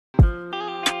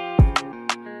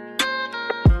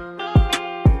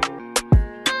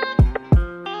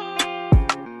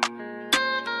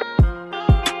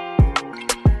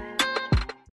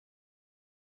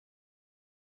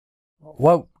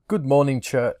Well, good morning,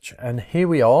 church, and here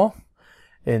we are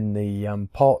in the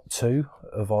part 2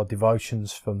 of our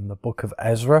devotions from the book of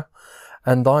Ezra,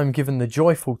 and I'm given the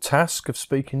joyful task of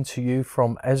speaking to you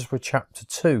from Ezra chapter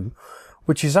 2,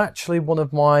 which is actually one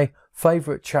of my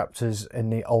favourite chapters in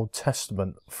the Old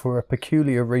Testament for a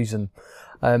peculiar reason.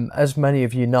 As many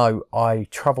of you know, I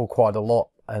travel quite a lot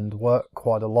and work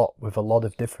quite a lot with a lot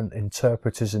of different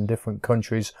interpreters in different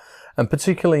countries, and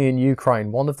particularly in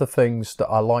Ukraine. One of the things that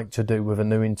I like to do with a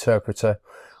new interpreter,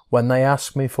 when they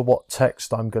ask me for what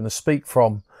text I'm going to speak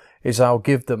from, is I'll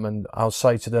give them and I'll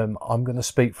say to them, I'm going to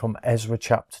speak from Ezra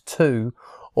chapter 2,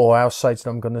 or I'll say to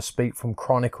them, I'm going to speak from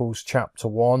Chronicles chapter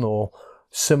 1 or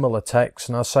similar text,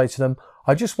 and I'll say to them,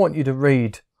 I just want you to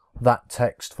read that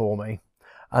text for me.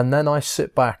 And then I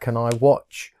sit back and I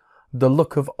watch the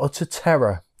look of utter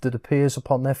terror that appears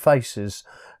upon their faces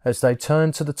as they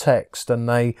turn to the text and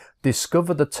they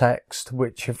discover the text,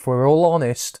 which, if we're all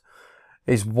honest,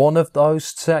 is one of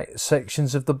those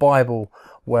sections of the Bible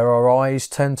where our eyes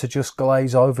tend to just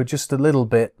glaze over just a little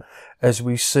bit as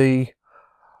we see,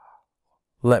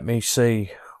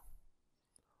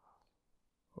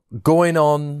 going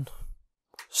on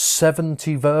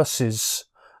 70 verses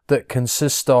that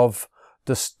consist of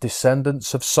the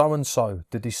descendants of so-and-so,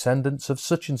 the descendants of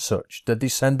such and such, the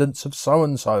descendants of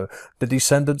so-and-so, the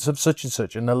descendants of such and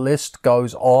such, and the list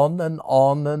goes on and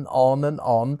on and on and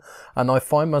on. And I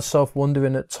find myself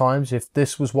wondering at times if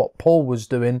this was what Paul was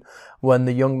doing when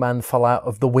the young man fell out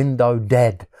of the window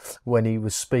dead when he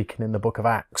was speaking in the book of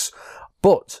Acts.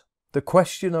 But the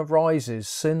question arises,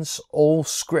 since all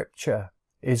scripture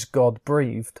is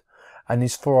God-breathed, and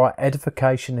is for our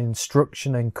edification,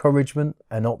 instruction, encouragement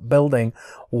and upbuilding,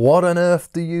 what on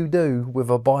earth do you do with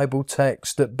a Bible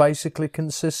text that basically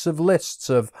consists of lists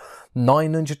of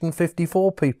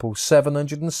 954 people,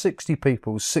 760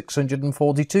 people,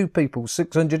 642 people,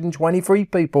 623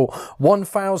 people,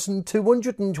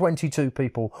 1,222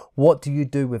 people? What do you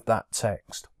do with that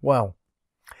text? Well,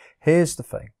 here's the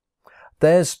thing.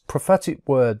 There's prophetic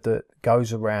word that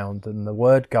goes around, and the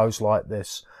word goes like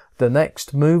this: the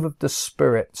next move of the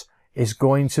Spirit is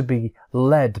going to be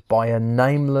led by a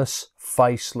nameless,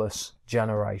 faceless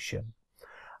generation.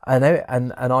 And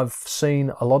I've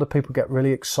seen a lot of people get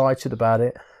really excited about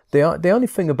it. The only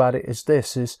thing about it is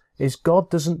this, is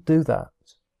God doesn't do that.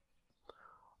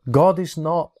 God is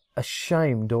not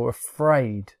ashamed or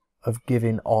afraid of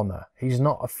giving honour. He's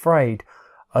not afraid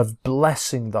of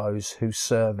blessing those who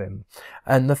serve him.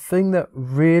 And the thing that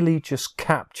really just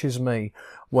captures me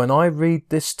when I read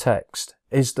this text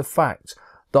is the fact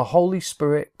the Holy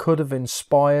Spirit could have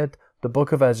inspired the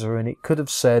book of Ezra, and it could have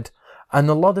said, and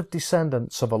a lot of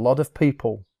descendants of a lot of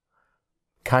people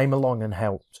came along and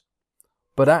helped.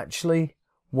 But actually,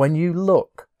 when you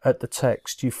look at the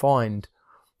text, you find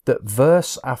that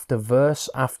verse after verse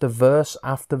after verse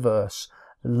after verse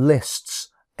lists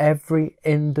every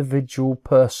individual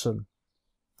person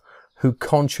who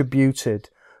contributed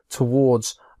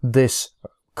towards this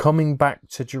coming back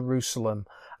to Jerusalem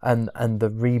and the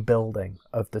rebuilding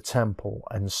of the temple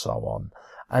and so on.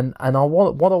 And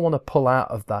what I want to pull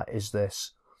out of that is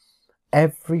this: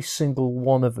 every single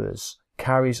one of us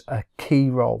carries a key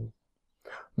role.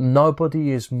 Nobody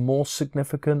is more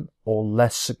significant or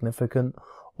less significant,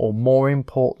 or more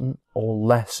important or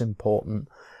less important.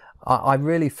 I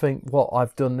really think what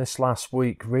I've done this last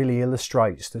week really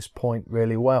illustrates this point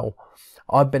really well.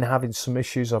 I've been having some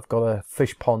issues. I've got a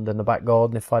fish pond in the back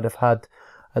garden. If I'd have had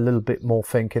a little bit more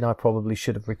thinking, I probably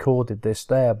should have recorded this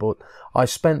there. But I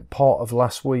spent part of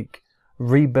last week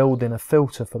rebuilding a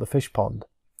filter for the fish pond.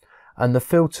 And the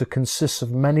filter consists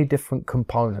of many different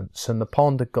components. And the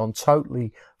pond had gone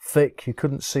totally thick. You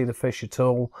couldn't see the fish at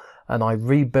all. And I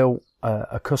rebuilt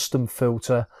a custom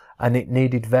filter, and it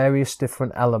needed various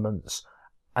different elements,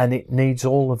 and it needs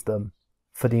all of them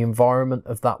for the environment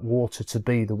of that water to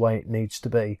be the way it needs to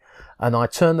be. And I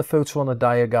turned the filter on a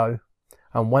day ago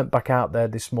and went back out there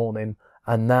this morning,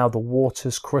 and now the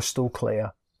water's crystal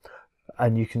clear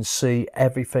and you can see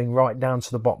everything right down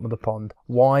to the bottom of the pond.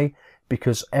 Why?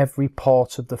 Because every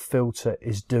part of the filter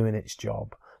is doing its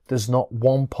job. There's not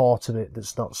one part of it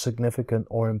that's not significant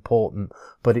or important,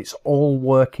 but it's all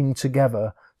working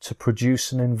together to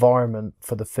produce an environment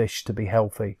for the fish to be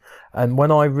healthy. And when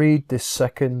I read this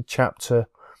second chapter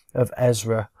of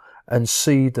Ezra and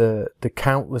see the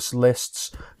countless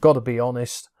lists, got to be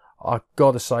honest, I've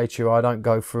got to say to you, I don't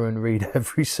go through and read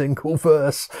every single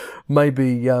verse.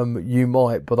 Maybe you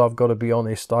might, but I've got to be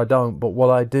honest, I don't. But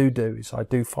what I do is I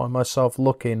do find myself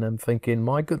looking and thinking,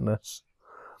 my goodness,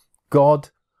 God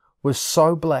was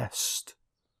so blessed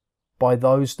by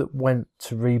those that went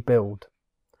to rebuild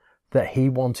that he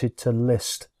wanted to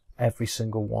list every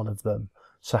single one of them.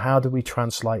 So how do we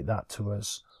translate that to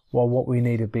us? Well, what we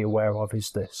need to be aware of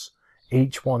is this.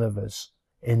 Each one of us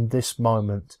in this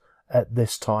moment, at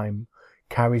this time,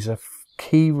 carries a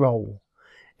key role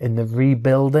in the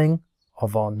rebuilding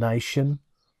of our nation,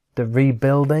 the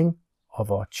rebuilding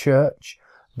of our church,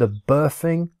 the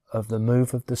birthing of the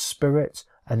move of the Spirit,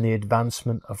 and the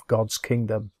advancement of God's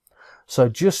kingdom. So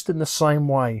just in the same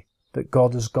way that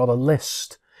God has got a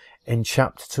list in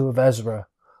chapter 2 of Ezra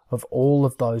of all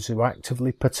of those who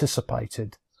actively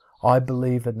participated, I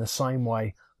believe in the same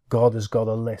way God has got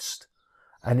a list.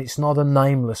 And it's not a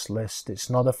nameless list, it's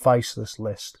not a faceless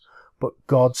list, but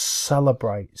God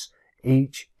celebrates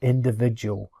each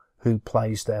individual who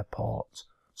plays their part.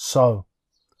 So,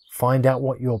 find out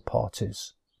what your part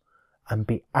is and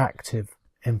be active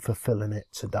in fulfilling it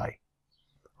today.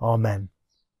 Amen.